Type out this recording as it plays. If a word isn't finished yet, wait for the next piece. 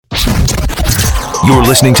You're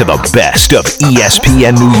listening to the best of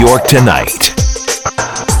ESPN New York Tonight.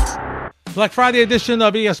 Black Friday edition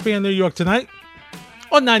of ESPN New York Tonight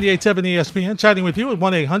on 98.7 ESPN. Chatting with you at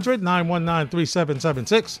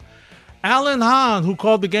 1-800-919-3776. Alan Hahn, who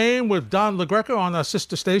called the game with Don LaGreca on our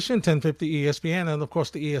sister station, 1050 ESPN, and, of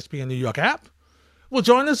course, the ESPN New York app, will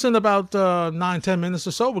join us in about 9-10 minutes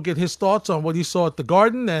or so. We'll get his thoughts on what he saw at the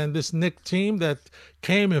Garden and this Knicks team that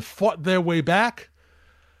came and fought their way back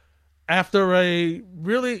after a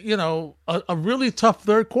really, a really tough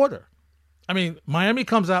third quarter. I mean, Miami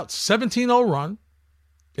comes out 17-0 run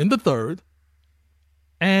in the third,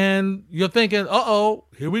 and you're thinking, uh-oh,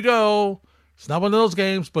 here we go. It's not one of those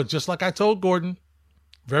games, but just like I told Gordon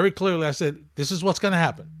very clearly, I said, this is what's going to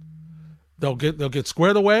happen. They'll get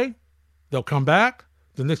squared away. They'll come back.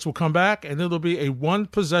 The Knicks will come back, and it'll be a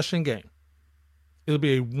one-possession game. It'll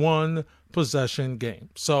be a one-possession game.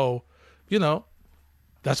 So,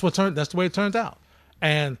 that's the way it turned out.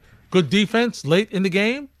 And good defense late in the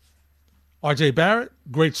game. R.J. Barrett,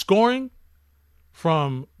 great scoring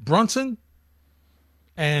from Brunson.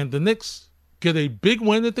 And the Knicks get a big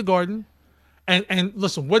win at the Garden. And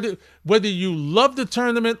listen, whether you love the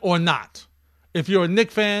tournament or not, if you're a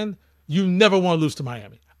Knicks fan, you never want to lose to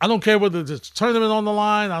Miami. I don't care whether there's a tournament on the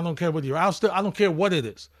line. I don't care whether you're ousted. I don't care what it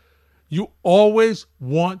is. You always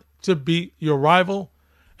want to beat your rival.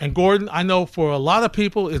 And Gordon, I know for a lot of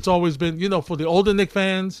people, it's always been, for the older Knicks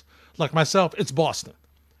fans like myself, it's Boston.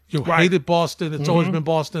 You hated Boston. It's always been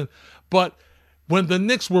Boston. But when the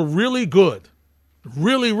Knicks were really good,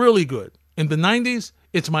 really, really good in the 90s,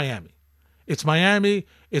 it's Miami. It's Miami.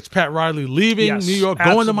 It's Pat Riley leaving New York,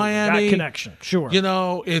 absolutely. Going to Miami. That connection, sure.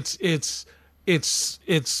 It's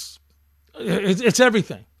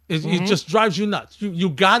everything. It just drives you nuts. You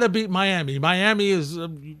got to beat Miami. Miami is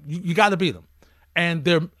you got to beat them, and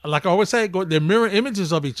they're, like I always say, they're mirror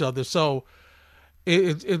images of each other. So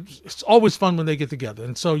it's always fun when they get together,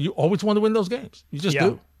 and so you always want to win those games. You just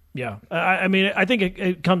do. Yeah, I mean, I think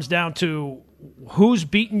it comes down to who's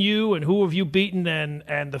beaten you and who have you beaten,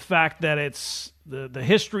 and the fact that it's the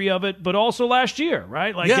history of it, but also last year,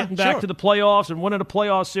 right? Like getting back to the playoffs and winning a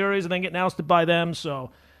playoff series and then getting ousted by them.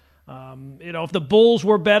 So, if the Bulls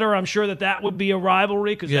were better, I'm sure that would be a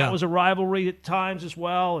rivalry because that was a rivalry at times as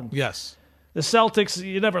well. And yes. The Celtics,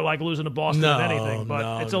 you never like losing to Boston with anything,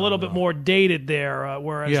 but it's a little bit more dated there,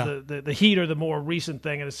 whereas the Heat are the more recent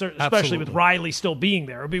thing, and especially with Riley still being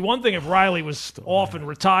there. It would be one thing if Riley was off and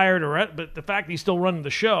retired, but the fact that he's still running the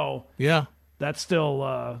show, that's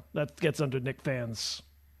still that gets under Knicks fans'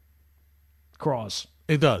 craws.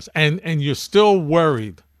 It does, and you're still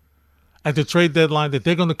worried at the trade deadline that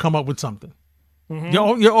they're going to come up with something.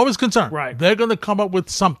 Mm-hmm. You're always concerned. Right. They're going to come up with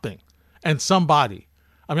something and somebody.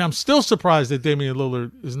 I mean, I'm still surprised that Damian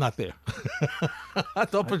Lillard is not there. I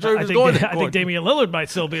thought for sure he was going there. I think Damian Lillard might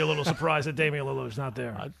still be a little surprised that Damian Lillard's not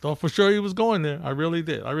there. I thought for sure he was going there. I really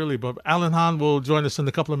did. But Alan Hahn will join us in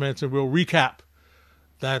a couple of minutes, and we'll recap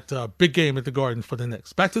that big game at the Garden for the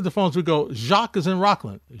Knicks. Back to the phones we go. Jacques is in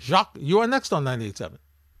Rockland. Jacques, you are next on 98.7.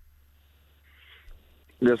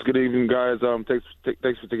 Yes, good evening, guys. Thanks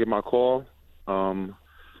for taking my call.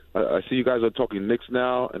 I see you guys are talking Knicks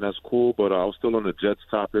now, and that's cool, but I was still on the Jets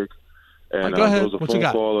topic. And go ahead. There was a phone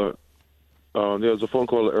caller. There was a phone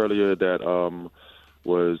caller earlier that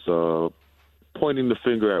was pointing the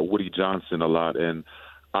finger at Woody Johnson a lot, and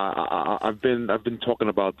I've been talking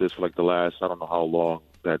about this for like the last I don't know how long.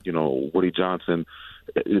 That Woody Johnson,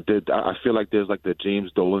 I feel like there's like the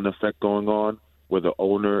James Dolan effect going on, where the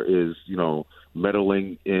owner is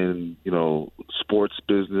meddling in sports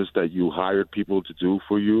business that you hired people to do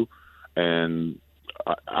for you, and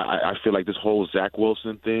I feel like this whole Zach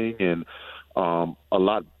Wilson thing and a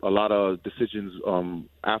lot of decisions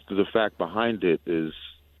after the fact behind it is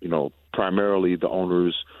primarily the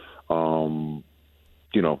owners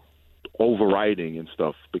overriding and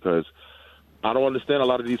stuff, because I don't understand a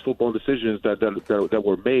lot of these football decisions that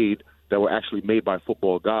were made that were actually made by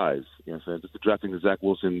football guys. You know what I'm saying? Just the drafting of Zach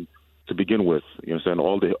Wilson to begin with. You know what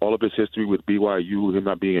I'm saying? All of his history with BYU, him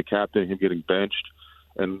not being a captain, him getting benched,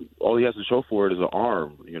 and all he has to show for it is an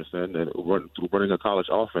arm. You understand? And running a college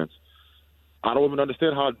offense. I don't even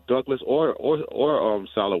understand how Douglas or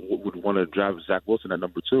Salah would want to draft Zach Wilson at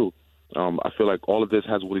number 2. I feel like all of this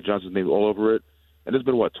has Woody Johnson's name all over it, and it's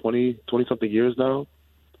been 20-something years now.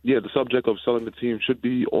 Yeah, the subject of selling the team should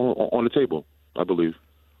be on the table, I believe.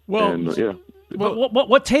 Well, and, yeah.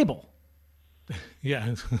 What table?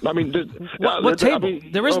 Yeah. I mean, what table? I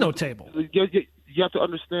mean, there is no table. You have to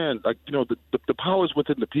understand, the power is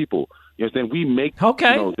within the people. You understand? We make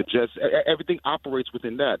the Jets. Everything operates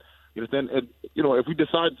within that. You understand? And if we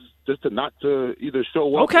decide just to not to either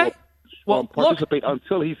show up, participate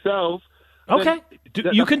until he sells. Okay,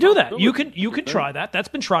 you can do that. You can try that. That's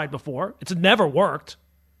been tried before. It's never worked.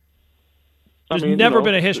 There's never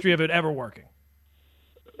been a history of it ever working.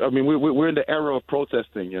 I mean, we're in the era of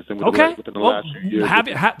protesting, yes. And okay. Within the last few years,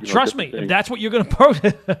 trust me, if that's what you're going to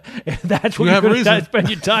protest, if that's what you're going to spend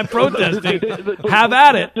your time protesting, have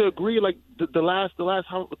at it. To agree, like the last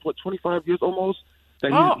 25 years almost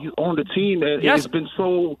that he's owned the team, and it's been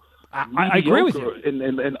so. I agree with you,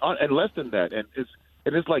 and less than that, and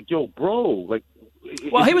it's like, yo, bro, like.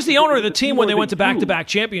 Well, he was the owner of the team when they went to back-to-back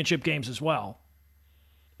championship games as well.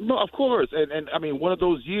 No, of course, and I mean, one of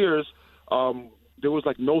those years. There was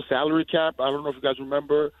like no salary cap. I don't know if you guys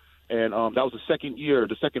remember. And that was the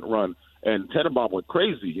second run. And Tenenbaum went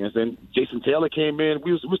crazy. And then Jason Taylor came in.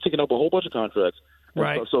 We was taking up a whole bunch of contracts.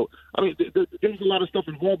 Right. So, I mean, there was a lot of stuff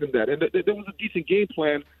involved in that. And there was a decent game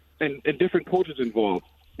plan and different coaches involved.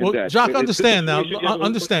 Well, Jacques, understand now.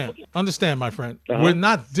 Understand, my friend. Uh-huh. We're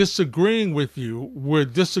not disagreeing with you. We're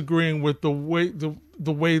disagreeing with the way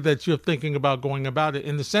that you're thinking about going about it,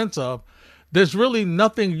 in the sense of there's really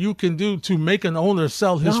nothing you can do to make an owner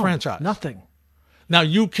sell his franchise. Nothing. Now,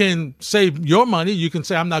 you can save your money. You can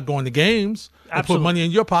say, I'm not going to games. And put money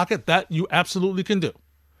in your pocket. That you absolutely can do.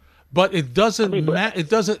 But it doesn't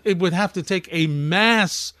it would have to take a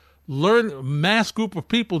mass group of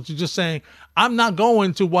people to just saying, I'm not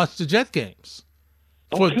going to watch the Jet games.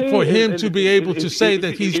 For him to be able to say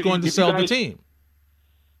that he's going to sell the team.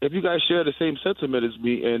 If you guys share the same sentiment as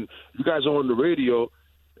me and you guys are on the radio,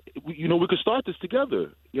 we could start this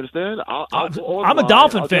together. You understand? I'm a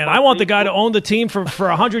Dolphin fan. I want the guy to own the team for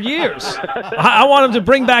 100 years. I want him to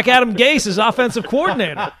bring back Adam Gase as offensive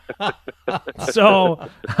coordinator. So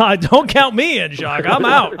don't count me in, Jacques. I'm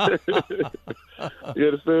out. You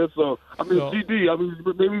understand? So, I mean,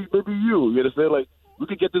 GD, maybe you understand? Like, we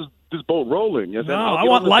could get this boat rolling. Yes, no, I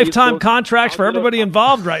want lifetime contracts for everybody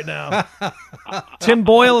involved right now. Tim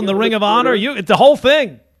Boyle in the Ring of Honor. It's the whole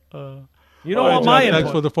thing. You don't want my input.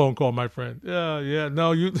 Thanks for the phone call, my friend. Yeah.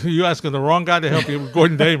 No, you asking the wrong guy to help you with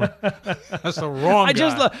Gordon Damer. That's the wrong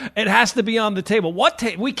guy. It has to be on the table.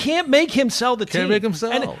 We can't make him sell the team. Can't make him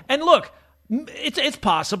sell. And look, it's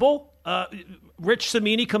possible. Rich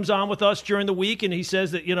Cimini comes on with us during the week, and he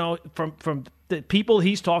says that, from the people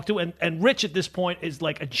he's talked to, and Rich at this point is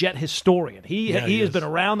like a Jet historian. He has been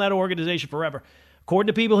around that organization forever. According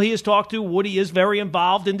to people he has talked to, Woody is very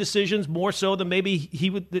involved in decisions, more so than maybe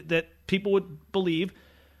that people would believe.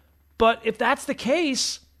 But if that's the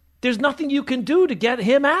case, there's nothing you can do to get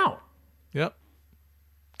him out. Yep.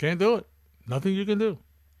 Can't do it. Nothing you can do.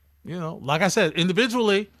 Like I said,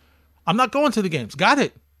 individually, I'm not going to the games. Got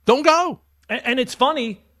it. Don't go. And it's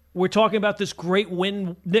funny, we're talking about this great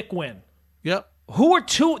win, Nick win. Yep. Who are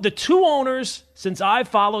the two owners since I've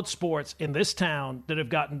followed sports in this town that have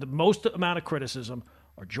gotten the most amount of criticism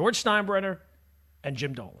are George Steinbrenner and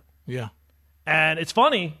Jim Dolan. Yeah. And it's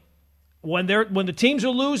funny, when the teams are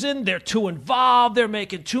losing, they're too involved, they're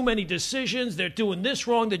making too many decisions, they're doing this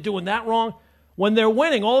wrong, they're doing that wrong. When they're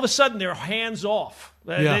winning, all of a sudden they're hands off.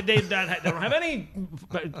 Yeah. They don't have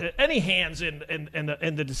any hands in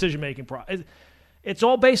the decision-making process. It's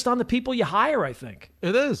all based on the people you hire, I think.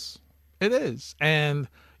 It is. And,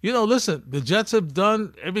 listen, the Jets have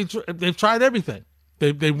they've tried everything.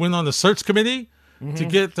 They went on the search committee to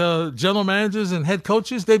get general managers and head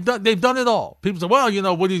coaches. They've done it all. People say,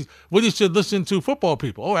 well, Woody should listen to football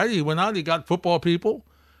people. All right, he went out, he got football people,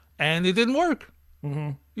 and it didn't work.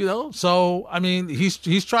 Mm-hmm. So, I mean,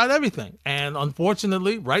 he's tried everything. And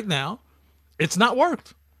unfortunately, right now, it's not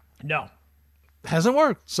worked. No. It hasn't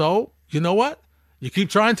worked. So, you know what? You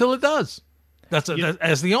keep trying till it does.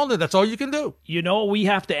 As the owner, that's all you can do. What we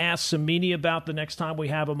have to ask Cimini about the next time we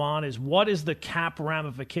have him on is, what is the cap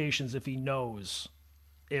ramifications if he knows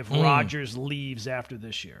if Rodgers leaves after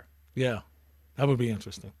this year? Yeah, that would be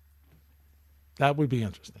interesting.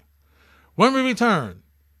 When we return,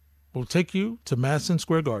 we'll take you to Madison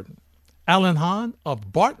Square Garden. Alan Hahn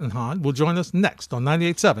of Barton Hahn will join us next on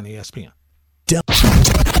 98.7 ESPN.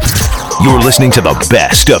 You're listening to the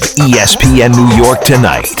best of ESPN New York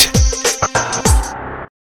Tonight.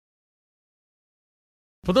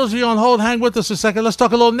 For those of you on hold, hang with us a second. Let's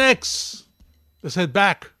talk a little Knicks. Let's head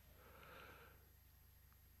back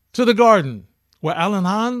to the Garden, where Alan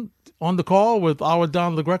Hahn on the call with our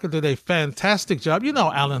Don LaGreca did a fantastic job.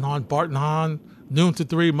 Alan Hahn, Barton Hahn, noon to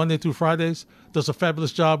 3, Monday through Fridays, does a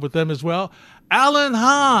fabulous job with them as well. Alan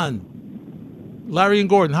Hahn, Larry and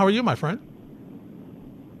Gordon, how are you, my friend?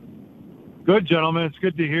 Good, gentlemen. It's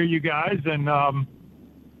good to hear you guys. And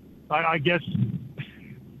I guess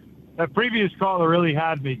that previous caller really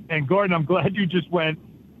had me. And, Gordon, I'm glad you just went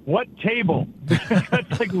what table?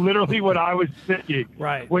 That's like literally what I was thinking.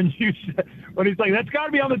 Right. When he's like, that's got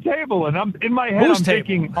to be on the table. And I'm in my head, Whose I'm table?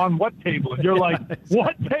 thinking, on what table? And you're like,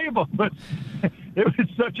 what table? But it was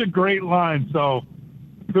such a great line. So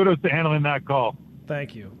kudos to handling that call.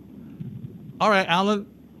 Thank you. All right, Alan.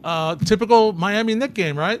 Typical Miami Knick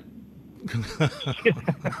game, right?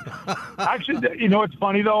 Actually, you know, it's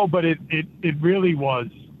funny though, but it really was,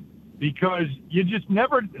 because you just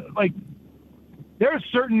never, like, there are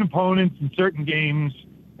certain opponents in certain games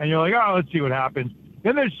and you're like, oh, let's see what happens.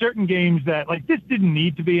 Then there's certain games that, like, this didn't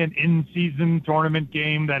need to be an in-season tournament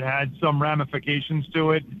game that had some ramifications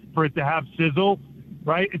to it for it to have sizzle,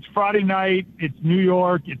 right? It's Friday night, it's New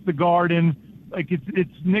York, it's the Garden, like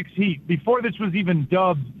it's Knicks Heat. Before this was even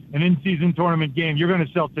dubbed an in-season tournament game, you're going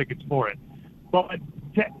to sell tickets for it. But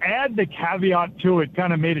to add the caveat to it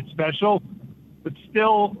kind of made it special, but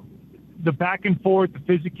still the back and forth, the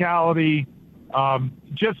physicality,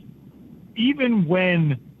 just even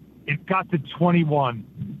when it got to 21.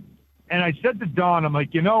 And I said to Don, I'm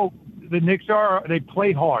like, you know, the Knicks they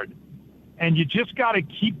play hard. And you just got to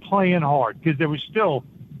keep playing hard, because there was still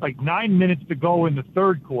like 9 minutes to go in the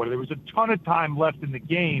third quarter. There was a ton of time left in the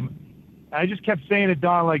game. And I just kept saying to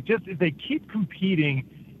Don, like, just if they keep competing,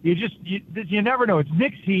 you never know. It's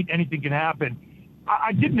Knicks Heat, anything can happen.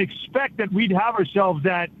 I didn't expect that we'd have ourselves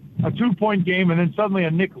at a 2-point game and then suddenly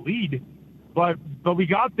a Knick lead. But we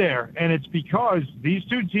got there, and it's because these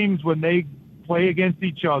two teams, when they play against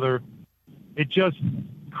each other, it just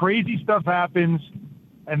crazy stuff happens,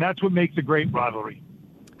 and that's what makes a great rivalry.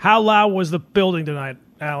 How loud was the building tonight,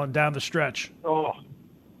 Alan, down the stretch? Oh,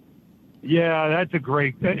 yeah, that's a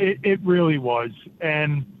great – it really was.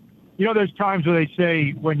 And, you know, there's times where they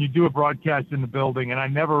say when you do a broadcast in the building, and I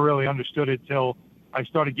never really understood it till I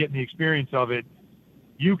started getting the experience of it,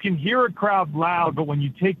 you can hear a crowd loud, but when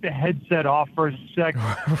you take the headset off for a second,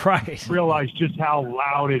 right, you realize just how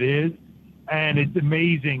loud it is, and it's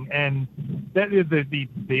amazing. And that is the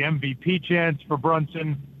MVP chants for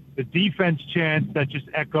Brunson, the defense chants that just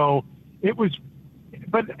echo. It was,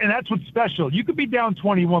 and that's what's special. You could be down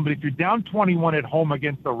 21, but if you're down 21 at home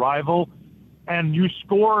against a rival, and you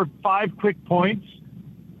score 5 quick points,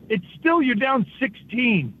 it's still you're down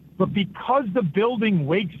 16. But because the building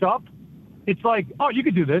wakes up, it's like, oh, you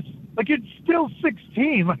could do this. Like, it's still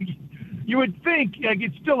 16. Like, you would think, like,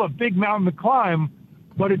 it's still a big mountain to climb,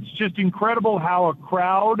 but it's just incredible how a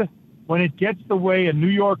crowd, when it gets the way a New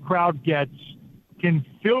York crowd gets, can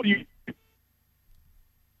fill you.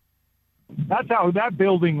 That's how that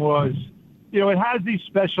building was. You know, it has these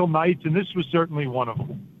special nights, and this was certainly one of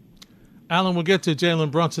them. Alan, we'll get to Jalen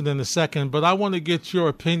Brunson in a second, but I want to get your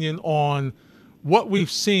opinion on what we've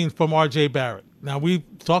seen from R.J. Barrett. Now, we've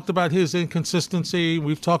talked about his inconsistency.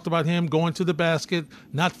 We've talked about him going to the basket,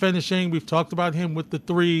 not finishing. We've talked about him with the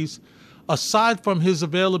threes. Aside from his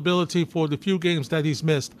availability for the few games that he's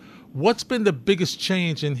missed, what's been the biggest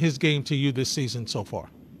change in his game to you this season so far?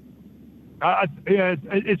 Yeah,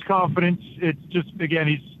 it's confidence. It's just, again,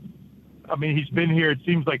 he's been here, it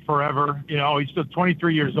seems like forever. You know, he's still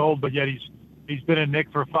 23 years old, but yet he's been a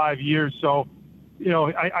Knick for 5 years. So, you know,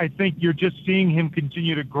 I think you're just seeing him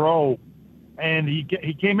continue to grow. And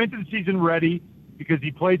he came into the season ready because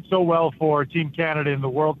he played so well for Team Canada in the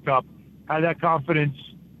World Cup, had that confidence,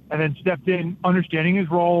 and then stepped in, understanding his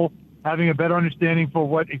role, having a better understanding for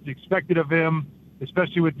what is expected of him,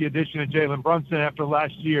 especially with the addition of Jalen Brunson after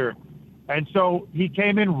last year. And so he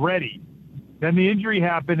came in ready. Then the injury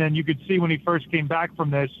happened, and you could see when he first came back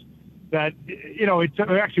from this that, you know, it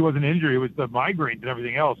actually wasn't an injury. It was the migraines and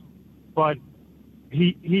everything else. But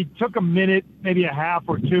he took a minute, maybe a half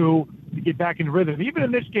or two, to get back in rhythm. Even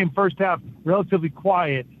in this game, first half, relatively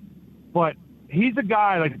quiet. But he's a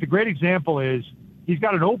guy, like, the great example is he's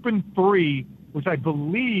got an open three, which I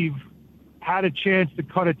believe had a chance to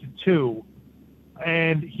cut it to 2,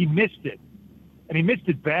 and he missed it. And he missed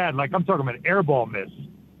it bad. Like, I'm talking about an air ball miss.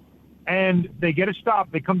 And they get a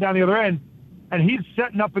stop. They come down the other end, and he's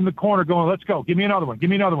setting up in the corner going, let's go. Give me another one. Give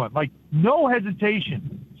me another one. Like, no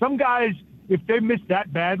hesitation. Some guys, if they miss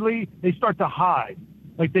that badly, they start to hide.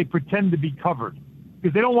 Like, they pretend to be covered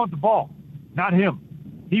because they don't want the ball. Not him.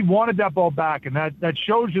 He wanted that ball back, and that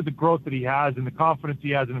shows you the growth that he has and the confidence he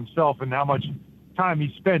has in himself and how much time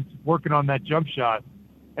he spent working on that jump shot.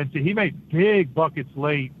 And so he made big buckets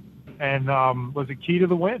late and was a key to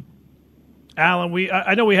the win. Alan,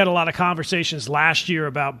 I know we had a lot of conversations last year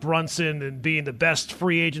about Brunson and being the best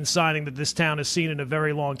free agent signing that this town has seen in a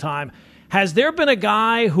very long time. Has there been a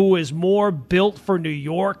guy who is more built for New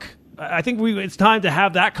York I think it's time to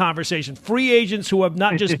have that conversation. Free agents who have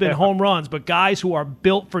not just been home runs, but guys who are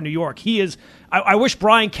built for New York. He is. I wish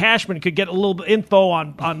Brian Cashman could get a little bit info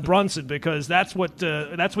on Brunson, because that's what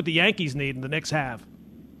the Yankees need and the Knicks have.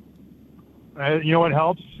 You know what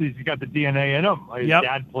helps? He's got the DNA in him. His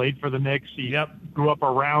dad played for the Knicks. He grew up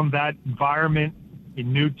around that environment. He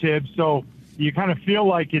knew Tibbs. So you kind of feel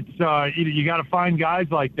like it's you got to find guys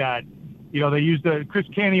like that. You know, they use Chris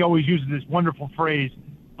Canty always uses this wonderful phrase,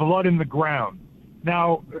 blood in the ground.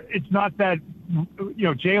 Now, it's not that,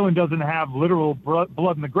 Jalen doesn't have literal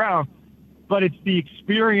blood in the ground, but it's the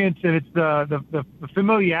experience and it's the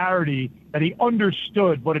familiarity that he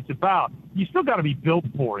understood what it's about. You still got to be built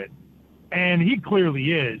for it. And he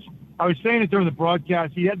clearly is. I was saying it during the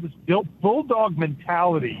broadcast. He had this bulldog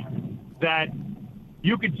mentality that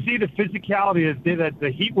you could see the physicality that the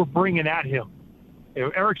Heat were bringing at him.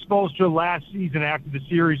 Eric Spoelstra last season after the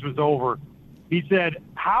series was over, he said,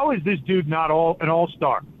 how is this dude not an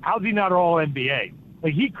all-star? How is he not all-NBA?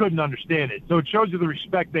 Like, he couldn't understand it. So it shows you the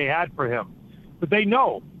respect they had for him. But they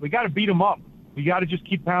know, we got to beat him up. We got to just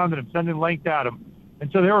keep pounding him, sending length at him. And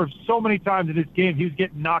so there were so many times in this game he was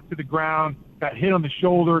getting knocked to the ground, got hit on the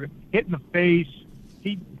shoulder, hit in the face.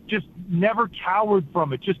 He just never cowered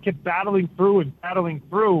from it, just kept battling through,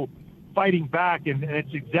 fighting back, and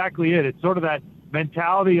it's exactly it. It's sort of that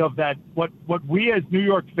mentality of that, what we as New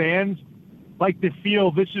York fans like to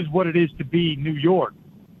feel, this is what it is to be New York.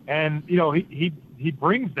 And, he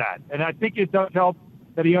brings that. And I think it does help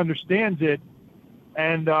that he understands it.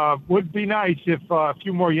 And would be nice if a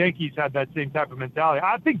few more Yankees had that same type of mentality.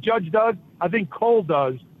 I think Judge does. I think Cole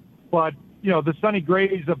does. But, the Sonny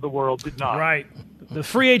Grays of the world did not. Right. The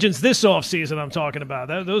free agents this offseason I'm talking about.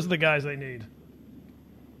 Those are the guys they need.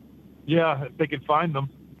 Yeah, if they can find them.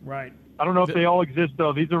 Right. I don't know if they all exist,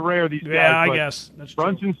 though. These are rare, these guys. Yeah, I guess. That's true.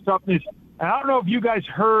 Brunson's toughness. And I don't know if you guys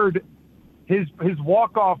heard his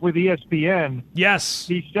walk-off with ESPN. Yes.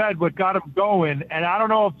 He said what got him going, and I don't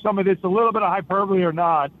know if some of this a little bit of hyperbole or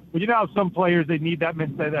not, but you know how some players, they need that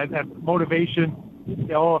motivation.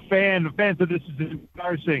 A fan said this is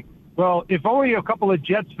embarrassing. Well, if only a couple of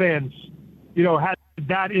Jets fans, had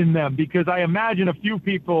that in them, because I imagine a few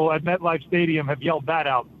people at MetLife Stadium have yelled that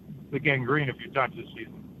out, the gangrene, a few times this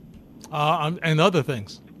season. And other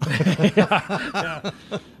things. Yeah.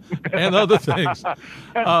 And other things.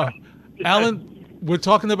 Alan, we're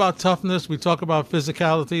talking about toughness. We talk about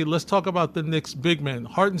physicality. Let's talk about the Knicks big men.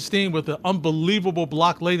 Hartenstein with an unbelievable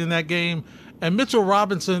block late in that game. And Mitchell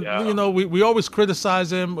Robinson, we always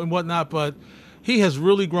criticize him and whatnot, but he has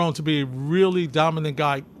really grown to be a really dominant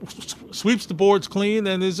guy. Sweeps the boards clean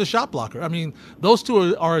and is a shot blocker. I mean, those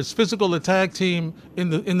two are as physical a tag team in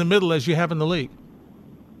the middle as you have in the league.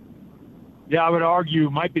 Yeah, I would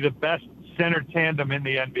argue might be the best center tandem in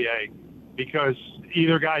the NBA, because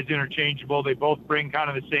either guy's interchangeable. They both bring kind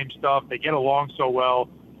of the same stuff. They get along so well.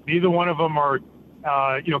 Neither one of them are,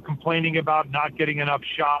 complaining about not getting enough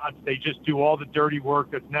shots. They just do all the dirty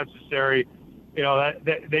work that's necessary.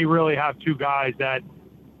 They really have two guys that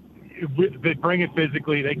they bring it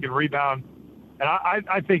physically. They can rebound. And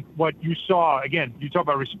I think what you saw, again, you talk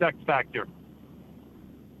about respect factor.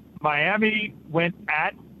 Miami went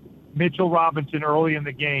at Mitchell Robinson early in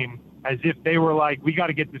the game as if they were like, we got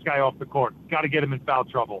to get this guy off the court, got to get him in foul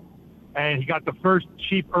trouble. And he got the first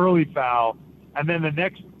cheap early foul, and then the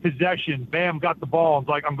next possession, Bam got the ball and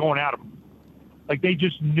was like, I'm going at him. Like, they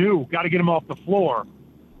just knew, got to get him off the floor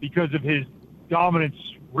because of his dominance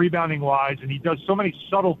rebounding-wise, and he does so many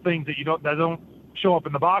subtle things that don't show up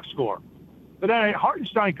in the box score. But then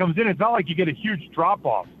Hartenstein comes in, it's not like you get a huge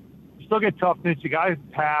drop-off. You still get toughness, you got to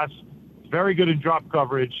pass, he's very good in drop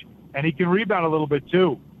coverage, and he can rebound a little bit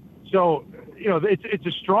too. So, it's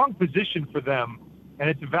a strong position for them, and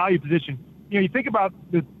it's a value position. You think about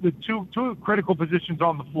the two critical positions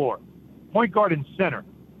on the floor, point guard and center.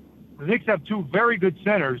 The Knicks have two very good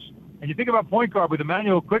centers, and you think about point guard with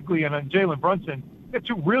Emmanuel Quickley and Jalen Brunson, they have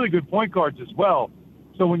two really good point guards as well.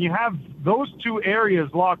 So when you have those two areas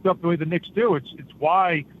locked up the way the Knicks do, it's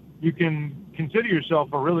why you can consider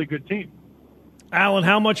yourself a really good team. Alan,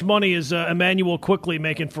 how much money is Emmanuel Quickley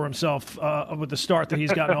making for himself with the start that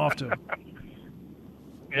he's gotten off to?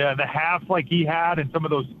 Yeah, the half like he had and some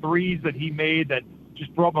of those threes that he made that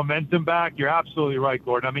just brought momentum back. You're absolutely right,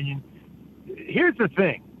 Gordon. I mean, here's the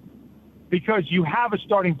thing. Because you have a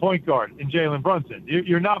starting point guard in Jalen Brunson.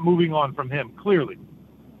 You're not moving on from him, clearly.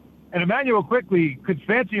 And Emmanuel Quickley could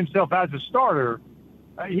fancy himself as a starter.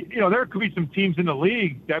 There could be some teams in the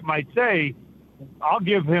league that might say, I'll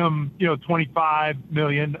give him, $25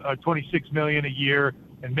 million, $26 million a year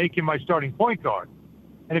and make him my starting point guard.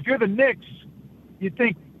 And if you're the Knicks, you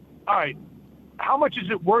think, all right, how much is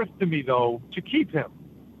it worth to me, though, to keep him?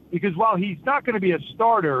 Because while he's not going to be a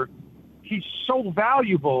starter, he's so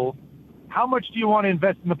valuable. How much do you want to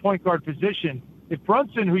invest in the point guard position? If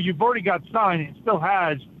Brunson, who you've already got signed and still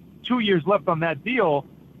has 2 years left on that deal,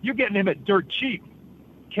 you're getting him at dirt cheap.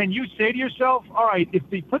 Can you say to yourself, all right, if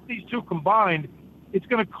they put these two combined, it's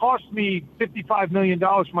going to cost me $55 million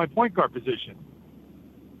for my point guard position?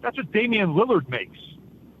 That's what Damian Lillard makes.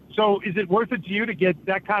 So is it worth it to you to get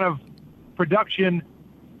that kind of production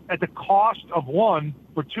at the cost of one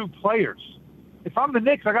for two players? If I'm the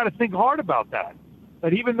Knicks, I got to think hard about that.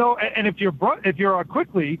 That even though, and if you're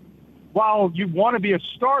quickly, while you want to be a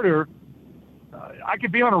starter, I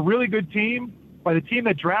could be on a really good team by the team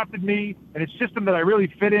that drafted me and a system that I really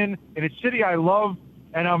fit in a city I love,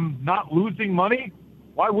 and I'm not losing money.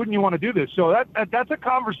 Why wouldn't you want to do this? So that's a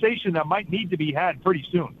conversation that might need to be had pretty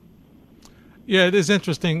soon. Yeah, it is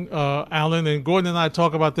interesting, Alan, and Gordon and I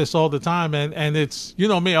talk about this all the time, and it's, you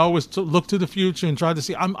know me, I always look to the future and try to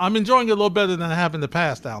see. I'm enjoying it a little better than I have in the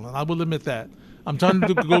past, Alan. I will admit that. I'm trying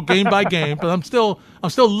to go game by game, but I'm still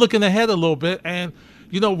looking ahead a little bit. And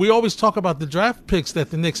you know, we always talk about the draft picks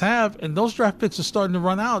that the Knicks have, and those draft picks are starting to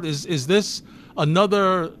run out. Is this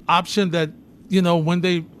another option that, you know, when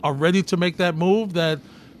they are ready to make that move, that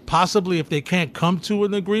possibly if they can't come to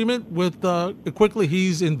an agreement with quickly,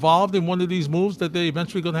 he's involved in one of these moves that they're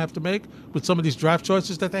eventually going to have to make with some of these draft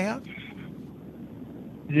choices that they have?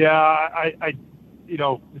 Yeah, I you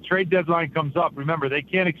know, the trade deadline comes up. Remember, they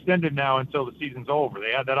can't extend it now until the season's over.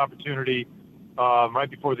 They had that opportunity right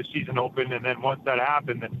before the season opened, and then once that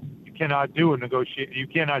happened, then you cannot do an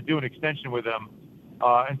extension with them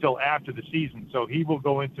until after the season. So he will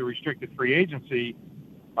go into restricted free agency.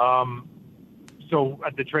 So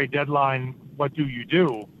at the trade deadline, what do you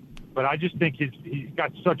do? But I just think he's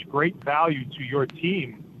got such great value to your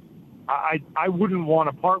team. I wouldn't want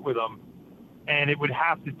to part with him, and it would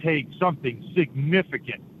have to take something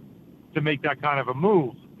significant to make that kind of a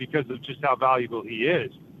move because of just how valuable he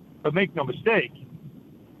is. But make no mistake,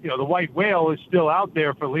 you know, the white whale is still out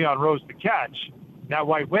there for Leon Rose to catch. That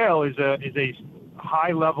white whale is a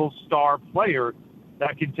high-level star player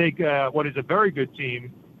that can take what is a very good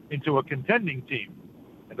team into a contending team.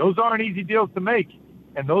 And those aren't easy deals to make.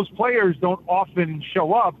 And those players don't often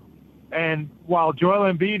show up. And while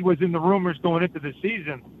Joel Embiid was in the rumors going into the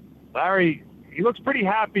season, Larry, he looks pretty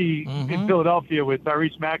happy in Philadelphia with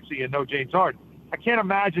Tyrese Maxey and no James Harden. I can't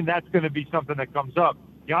imagine that's going to be something that comes up.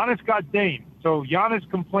 Giannis got Dame. So Giannis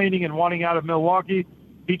complaining and wanting out of Milwaukee,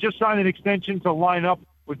 he just signed an extension to line up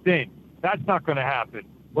with Dame. That's not going to happen.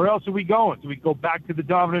 Where else are we going? Do we go back to the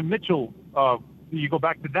Donovan Mitchell? You go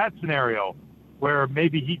back to that scenario where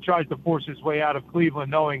maybe he tries to force his way out of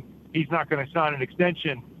Cleveland knowing he's not going to sign an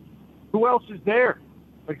extension. Who else is there?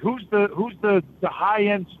 Like, who's the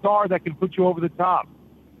high-end star that can put you over the top?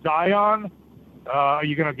 Zion? Are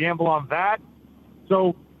you going to gamble on that?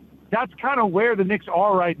 So that's kind of where the Knicks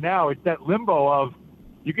are right now. It's that limbo of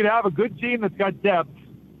you could have a good team that's got depth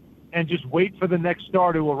and just wait for the next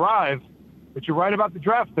star to arrive, but you're right about the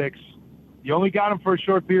draft picks. You only got them for a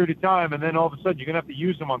short period of time, and then all of a sudden you're going to have to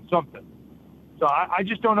use them on something. So I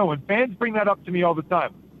just don't know. When fans bring that up to me all the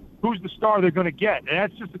time, who's the star they're going to get? And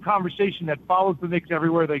that's just a conversation that follows the Knicks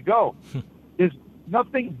everywhere they go. There's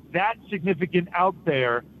nothing that significant out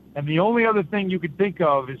there, and the only other thing you could think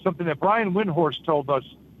of is something that Brian Windhorst told us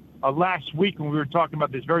last week when we were talking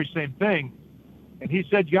about this very same thing. And he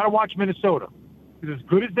said, you got to watch Minnesota. Because as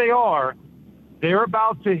good as they are, they're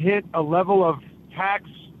about to hit a level of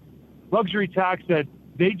luxury tax that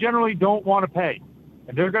they generally don't want to pay.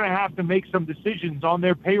 And they're going to have to make some decisions on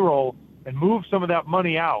their payroll and move some of that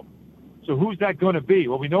money out. So who's that going to be?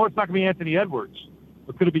 Well, we know it's not going to be Anthony Edwards.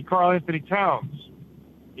 But could it be Karl Anthony Towns?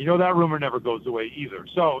 You know that rumor never goes away either.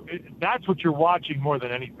 So that's what you're watching more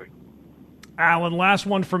than anything. Alan, last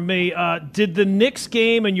one from me. Did the Knicks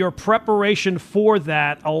game and your preparation for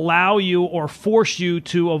that allow you or force you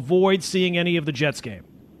to avoid seeing any of the Jets game?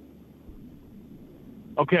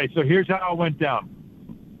 Okay, so here's how it went down.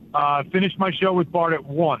 Finished my show with Bart at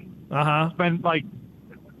 1. Spent like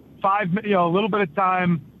a little bit of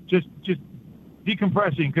time just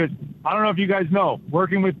decompressing because I don't know if you guys know,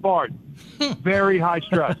 working with Bart, very high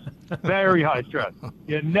stress, very high stress.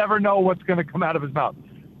 You never know what's going to come out of his mouth,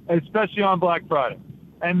 especially on Black Friday.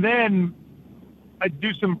 And then I'd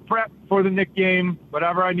do some prep for the Knick game,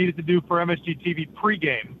 whatever I needed to do for MSG TV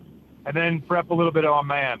pregame, and then prep a little bit on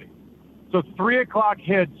Miami. So 3 o'clock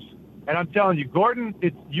hits, and I'm telling you, Gordon,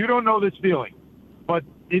 you don't know this feeling, but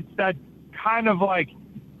it's that kind of like,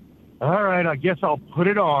 all right, I guess I'll put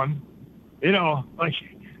it on. You know, like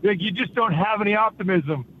you just don't have any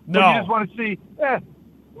optimism. No. But you just want to see,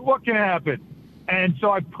 what can happen? And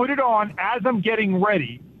so I put it on as I'm getting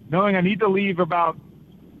ready, knowing I need to leave I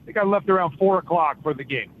think I left around 4 o'clock for the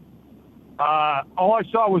game. All I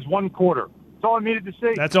saw was one quarter. That's all I needed to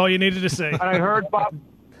see. That's all you needed to see. And I heard Bob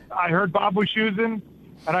Wischusen,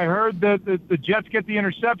 and I heard the Jets get the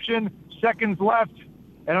interception, seconds left,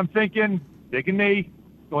 and I'm thinking, take a knee,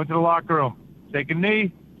 go into the locker room. Take a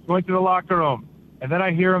knee, go into the locker room. And then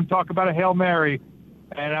I hear him talk about a Hail Mary,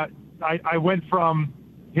 and I went from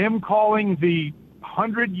him calling the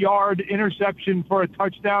 100-yard interception for a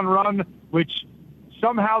touchdown run, which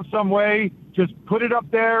somehow, some way, just put it up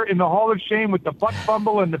there in the Hall of Shame with the butt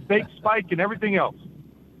fumble and the fake spike and everything else.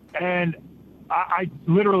 And I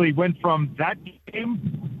literally went from that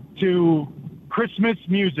game to Christmas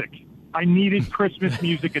music. I needed Christmas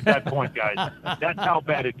music at that point, guys. That's how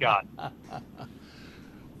bad it got.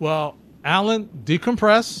 Well, Alan,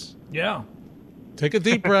 decompress. Yeah. Take a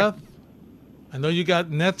deep breath. I know you got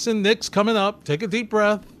Nets and Knicks coming up. Take a deep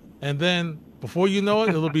breath. And then before you know it,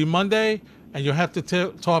 it'll be Monday, and you'll have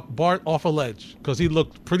to talk Bart off a ledge because he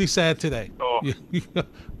looked pretty sad today. Oh.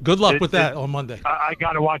 Good luck with that on Monday. I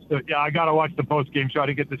got to watch the post-game show. I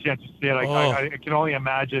didn't get the chance to see it. I can only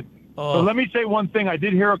imagine. But let me say one thing. I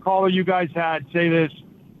did hear a caller you guys had say this,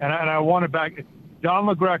 and I want to back. Don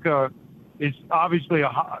LaGreca is obviously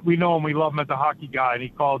we know him, we love him as a hockey guy, and he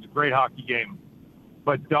calls a great hockey game.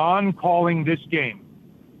 But Don calling this game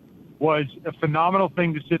was a phenomenal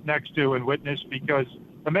thing to sit next to and witness because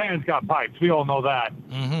the man's got pipes. We all know that.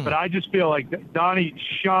 Mm-hmm. But I just feel like Donnie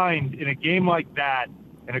shined in a game like that,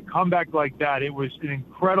 and a comeback like that. It was an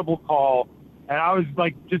incredible call. And I was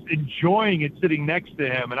like just enjoying it sitting next to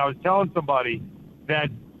him. And I was telling somebody that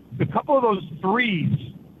a couple of those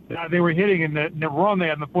threes that they were hitting in the run they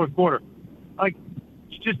had in the fourth quarter, like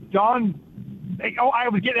just Don, I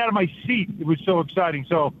was getting out of my seat. It was so exciting.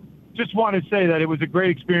 So just want to say that it was a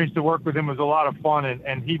great experience to work with him. It was a lot of fun.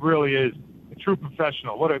 And he really is a true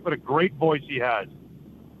professional. What a great voice he has.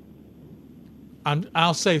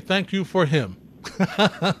 I'll say thank you for him.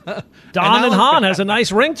 Don and Hahn has a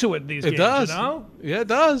nice ring to it these games. It does. You know? Yeah, it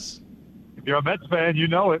does. If you're a Mets fan, you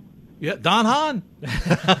know it. Yeah, Don Hahn.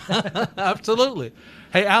 Absolutely.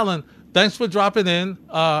 Hey, Alan, thanks for dropping in.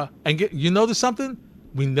 You notice something?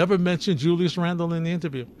 We never mentioned Julius Randle in the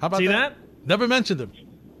interview. How about that? Never mentioned him.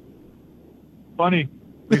 Funny.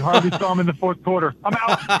 We hardly saw him in the fourth quarter. I'm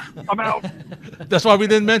out. That's why we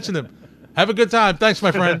didn't mention him. Have a good time. Thanks,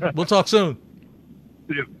 my friend. We'll talk soon.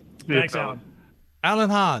 See you. Thanks, Alan.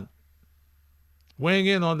 Alan Hahn weighing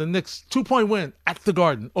in on the Knicks' 2-point win at the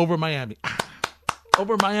Garden over Miami.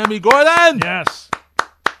 Over Miami, Gordon! Yes.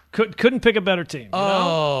 Couldn't pick a better team.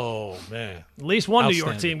 Oh, man. At least one New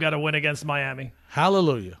York team got a win against Miami.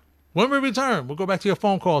 Hallelujah. When we return, we'll go back to your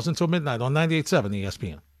phone calls until midnight on 98.7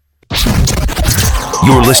 ESPN.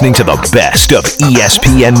 You're listening to the best of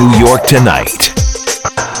ESPN New York Tonight.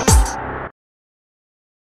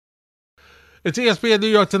 It's ESPN New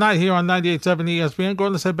York Tonight here on 98.7 ESPN. Go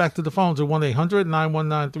on, let's head back to the phones at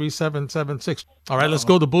 1-800-919-3776. All right, let's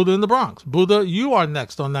go to Buddha in the Bronx. Buddha, you are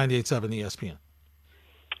next on 98.7 ESPN.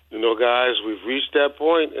 You know, guys, we've reached that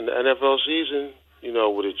point in the NFL season, you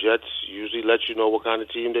know, where the Jets usually let you know what kind of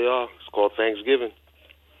team they are. It's called Thanksgiving.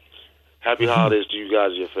 Happy holidays to you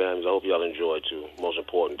guys and your families. I hope y'all enjoy, too. Most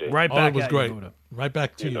important thing. Right back it was great. Buddha. Right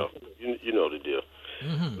back to you. You know the deal.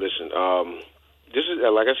 Mm-hmm. Listen, this is,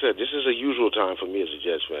 like I said, this is a usual time for me as a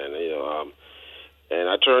Jets fan. You know, and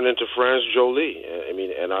I turned into France Jolie. I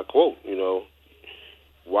mean, and I quote, you know,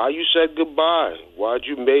 why you said goodbye? Why'd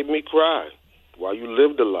you make me cry? Why you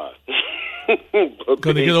lived a lot?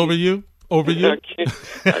 Gonna get over you? Over you? I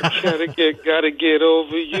gotta get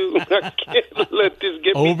over you. I can't let this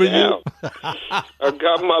get over me down. I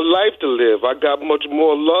got my life to live. I got much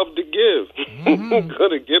more love to give.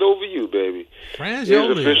 Gonna get over you, baby. It's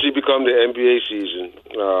officially become the NBA season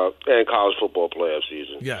and college football playoff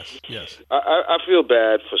season. Yes. I feel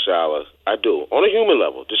bad for Salah. I do. On a human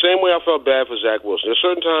level. The same way I felt bad for Zach Wilson. There's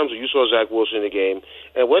certain times when you saw Zach Wilson in the game,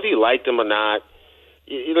 and whether you liked him or not,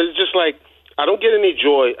 you know, it's just like, I don't get any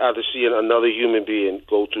joy out of seeing another human being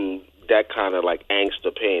go through that kind of like angst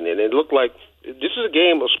or pain. And it looked like this is a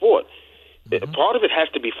game of sport. Mm-hmm. Part of it has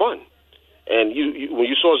to be fun. And you when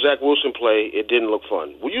you saw Zach Wilson play, it didn't look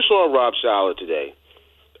fun. When you saw Rob Saleh today,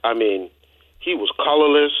 I mean, he was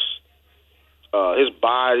colorless. His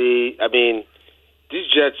body, I mean, these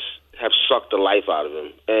Jets have sucked the life out of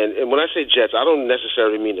him. And when I say Jets, I don't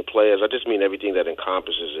necessarily mean the players. I just mean everything that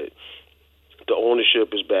encompasses it. The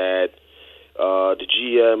ownership is bad. The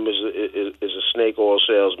GM is a snake oil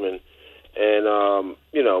salesman, and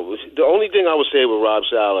you know, the only thing I would say with Rob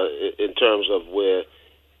Saleh in terms of where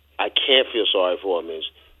I can't feel sorry for him is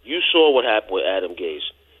You saw what happened with Adam Gase.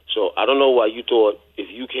 So I don't know why you thought if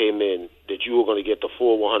you came in that you were going to get the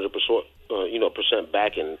full 100% percent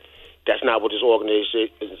back, and that's not what this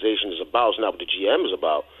organization is about. It's not what the GM is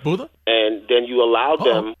about. Buddha? And then you allowed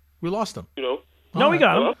them. We lost him. You know. No, we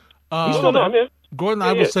got him. He's still there. I'm here. Gordon,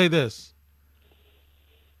 I will say this.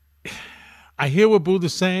 I hear what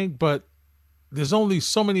Buddha's saying, but there's only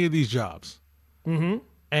so many of these jobs. Mm-hmm.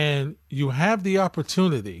 And you have the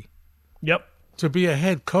opportunity Yep. to be a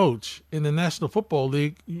head coach in the National Football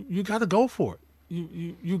League. You got to go for it.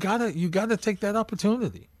 You gotta take that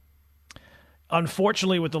opportunity.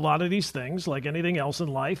 Unfortunately, with a lot of these things, like anything else in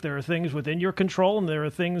life, there are things within your control and there are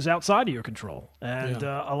things outside of your control. And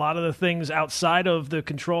a lot of the things outside of the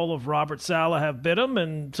control of Robert Saleh have bit him,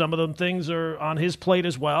 and some of them things are on his plate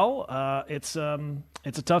as well. It's a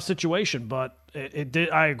tough situation, but it did.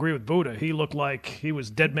 I agree with Buddha. He looked like he was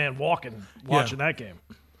dead man walking watching that game.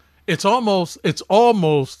 It's almost,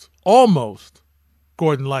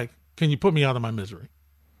 Gordon, like, can you put me out of my misery?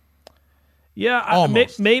 Yeah,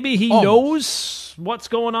 maybe he knows what's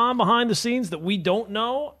going on behind the scenes that we don't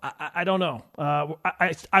know. I don't know.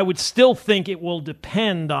 I would still think it will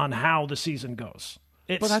depend on how the season goes.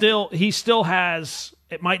 He still has.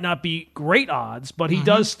 It might not be great odds, but he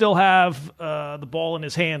does still have the ball in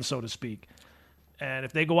his hand, so to speak. And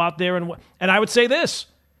if they go out there and I would say this.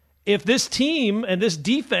 If this team and this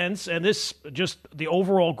defense and this just the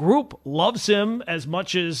overall group loves him as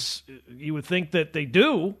much as you would think that they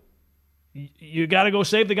do, you got to go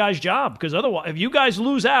save the guy's job, because otherwise, if you guys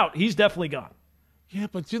lose out, he's definitely gone. Yeah,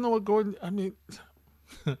 but you know what, Gordon? I mean,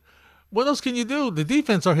 what else can you do? The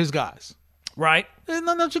defense are his guys. Right. There's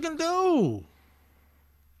nothing else you can do.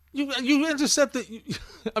 You intercepted.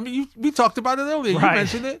 We talked about it earlier. Right. You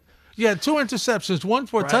mentioned it. You had 2 interceptions, one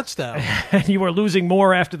for a touchdown. And you were losing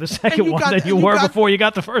more after the second one than you were before you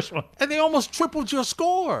got the first one. And they almost tripled your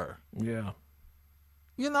score. Yeah.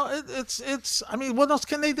 You know, it's. I mean, what else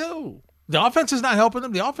can they do? The offense is not helping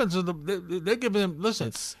them. The offense they're giving him.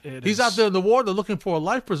 Listen, he's out there in the water looking for a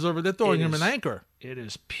life preserver. They're throwing him an anchor. It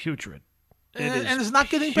is putrid. And it's not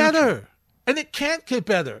getting better. And it can't get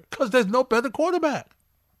better because there's no better quarterback.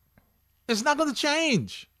 It's not going to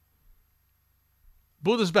change.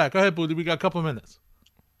 Buddha's back. Go ahead, Buddha. We got a couple of minutes.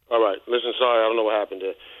 All right. Listen, sorry, I don't know what happened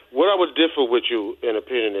there. What I would differ with you in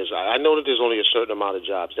opinion is I know that there's only a certain amount of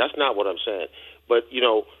jobs. That's not what I'm saying. But,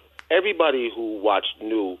 everybody who watched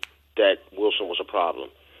knew that Wilson was a problem.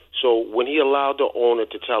 So when he allowed the owner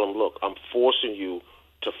to tell him, look, I'm forcing you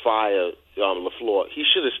to fire LaFleur, he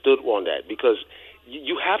should have stood on that, because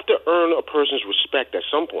you have to earn a person's respect at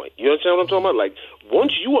some point. You understand what I'm talking about? Like,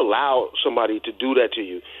 once you allow somebody to do that to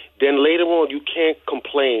you, then later on you can't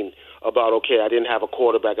complain about, okay, I didn't have a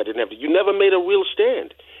quarterback, you never made a real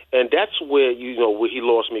stand. And that's where, where he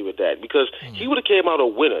lost me with that, because he would have came out a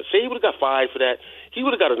winner. Say he would have got fired for that, he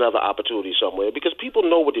would have got another opportunity somewhere, because people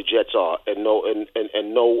know what the Jets are and know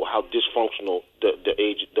how dysfunctional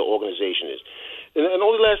the organization is. And the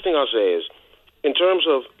only last thing I'll say is, in terms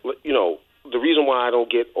of, the reason why I don't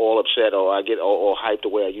get all upset or I get all hyped the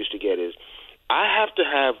way I used to get is I have to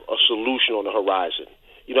have a solution on the horizon.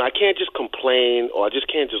 I can't just complain, or I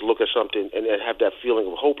just can't just look at something and have that feeling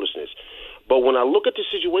of hopelessness. But when I look at the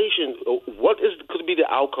situation, what could be the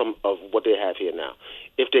outcome of what they have here now?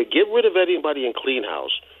 If they get rid of anybody in clean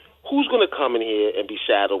house, who's going to come in here and be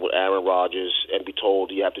saddled with Aaron Rodgers and be told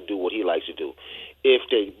you have to do what he likes to do? If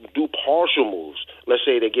they do partial moves, let's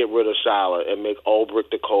say they get rid of Saleh and make Ulbrich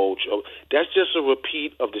the coach, that's just a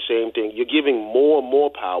repeat of the same thing. You're giving more and more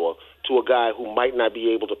power to a guy who might not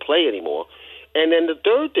be able to play anymore. And then the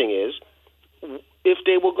third thing is, if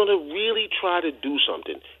they were going to really try to do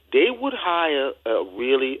something, they would hire a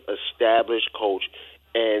really established coach,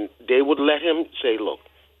 and they would let him say, look,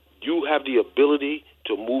 you have the ability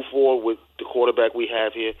to move forward with the quarterback we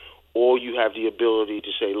have here, or you have the ability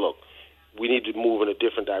to say, look, we need to move in a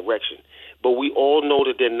different direction. But we all know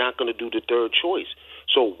that they're not going to do the third choice.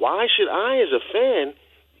 So why should I, as a fan,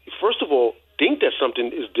 first of all, think that something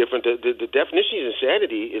is different? The definition of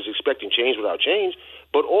insanity is expecting change without change,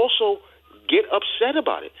 but also get upset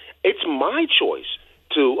about it. It's my choice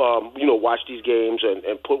to watch these games and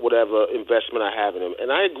put whatever investment I have in them.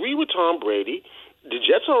 And I agree with Tom Brady. The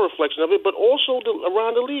Jets are a reflection of it, but also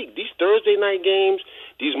around the league. These Thursday night games,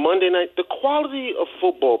 these Monday night, the quality of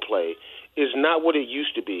football play is not what it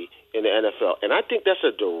used to be in the NFL. And I think that's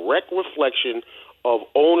a direct reflection of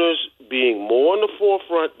owners being more on the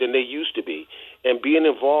forefront than they used to be and being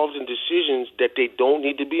involved in decisions that they don't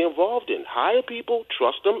need to be involved in. Hire people,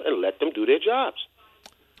 trust them, and let them do their jobs.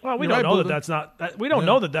 Well, we don't know that that's not. We don't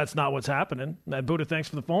know that that's not what's happening. And Buddha, thanks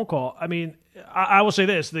for the phone call. I mean, I will say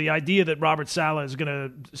this: the idea that Robert Saleh is going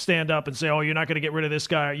to stand up and say, "Oh, you're not going to get rid of this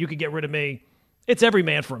guy. You can get rid of me." It's every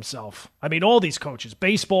man for himself. I mean, all these coaches,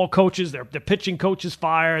 baseball coaches, their pitching coaches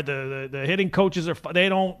fired. The hitting coaches are. They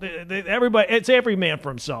don't. Everybody. It's every man for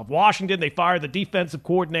himself. Washington, they fired the defensive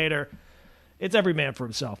coordinator. It's every man for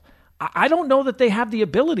himself. I don't know that they have the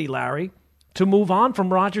ability, Larry, to move on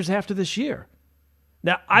from Rodgers after this year.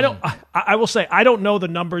 Now, I will say, I don't know the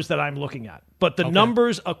numbers that I'm looking at, but the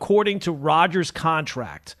numbers according to Rodgers'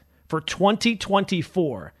 contract for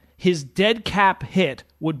 2024, his dead cap hit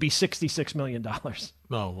would be $66 million.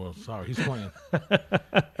 No, well, sorry, he's playing.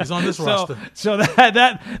 He's on this roster. So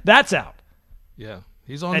that's out. Yeah,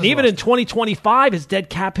 he's on. And even in 2025, his dead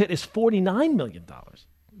cap hit is $49 million.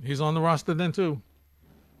 He's on the roster then too.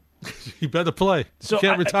 He better play. So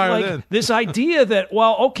can't retire then. This idea that,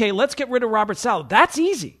 well, okay, let's get rid of Robert Saleh. That's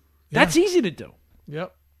easy. That's easy to do.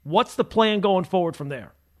 Yep. What's the plan going forward from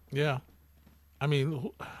there? Yeah. I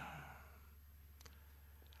mean,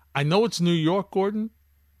 I know it's New York, Gordon.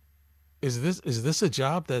 Is this a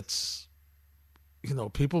job that's,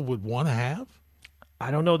 people would want to have?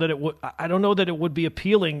 I don't know that it would. I don't know that it would be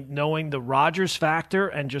appealing, knowing the Rodgers factor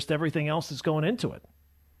and just everything else that's going into it.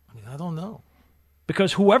 I mean, I don't know.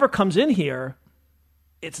 Because whoever comes in here,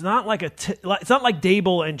 it's not like it's not like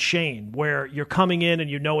Dable and Shane, where you're coming in and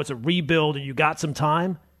it's a rebuild and you got some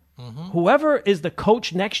time. Mm-hmm. Whoever is the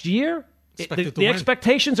coach next year, the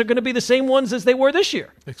expectations are going to be the same ones as they were this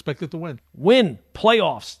year. Expected to win. Win,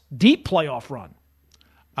 playoffs, deep playoff run.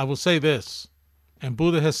 I will say this, and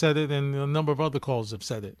Buddha has said it, and a number of other calls have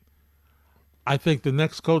said it. I think the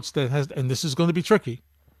next coach that has, and this is going to be tricky,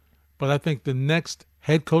 but I think the next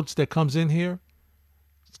head coach that comes in here,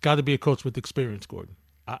 it's got to be a coach with experience, Gordon.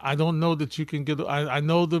 I don't know that you can get. I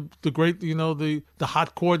know the great, the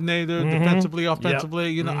hot coordinator, defensively,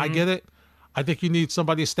 offensively. Yep. I get it. I think you need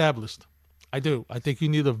somebody established. I do. I think you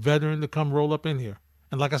need a veteran to come roll up in here.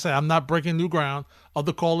 And like I said, I'm not breaking new ground.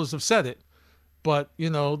 Other callers have said it, but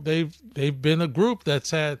they've been a group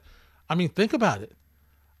that's had. I mean, think about it.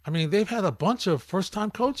 I mean, they've had a bunch of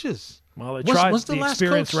first-time coaches. Well, they tried the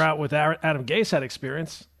experience route with Adam Gase had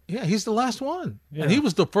experience. Yeah, he's the last one, and he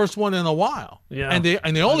was the first one in a while. Yeah, and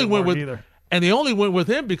they only went with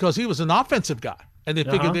him because he was an offensive guy, and they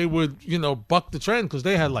figured they would buck the trend because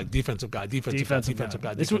they had like defensive guy.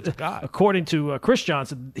 According to Chris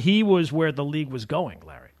Johnson, he was where the league was going,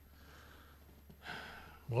 Larry.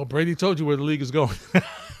 Well, Brady told you where the league is going,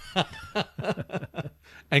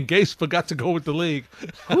 and Gase forgot to go with the league.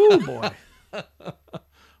 Oh boy!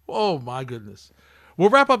 Oh my goodness. We'll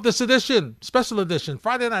wrap up this edition, special edition,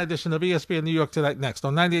 Friday night edition of ESPN New York Tonight next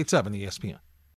on 98.7 ESPN.